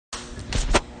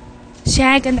现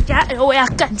在跟大家，我要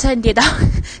干差点跌倒。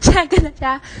现在跟大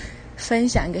家分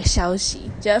享一个消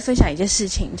息，就要分享一件事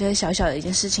情，就是小小的一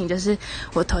件事情，就是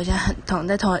我头现在很痛，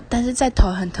但是在头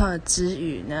很痛的之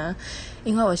余呢，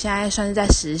因为我现在算是在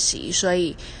实习，所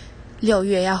以6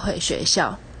月要回学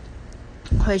校。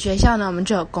回学校呢，我们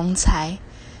就有公差，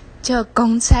结果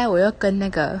公差我又跟那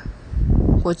个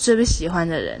我最不喜欢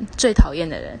的人、最讨厌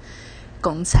的人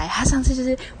公差。他上次就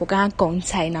是我跟他公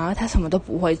差，然后他什么都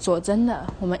不会做，真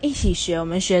的，我们一起学，我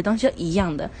们学的东西都一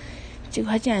样的，结果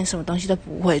他竟然什么东西都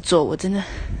不会做，我真的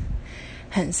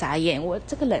很傻眼。我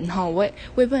这个人我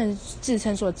也不能自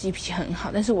称说我记脾气很好，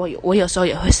但是我有时候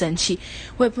也会生气，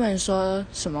我也不能说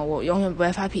什么我永远不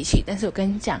会发脾气，但是我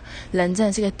跟你讲，人真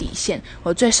的是个底线。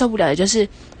我最受不了的就是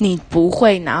你不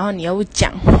会，然后你又不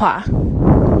讲话，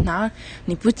然后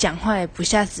你不讲话也不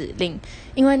下指令，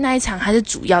因为那一场他是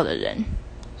主要的人，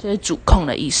就是主控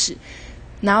的意思，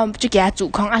然后就给他主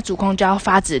控主控就要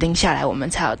发指令下来我们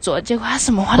才有做，结果他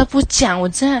什么话都不讲，我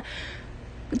真的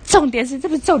重点是这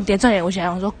不是重点，我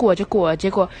想说过了就过了，结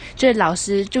果就是老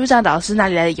师就不知道老师哪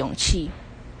里来的勇气，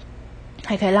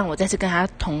还可以让我再次跟他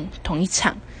同一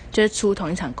场，就是出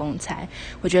同一场公差。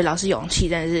我觉得老师勇气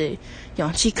真的是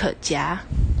勇气可嘉，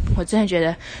我真的觉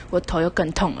得我头又更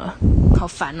痛了，好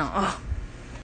烦哦。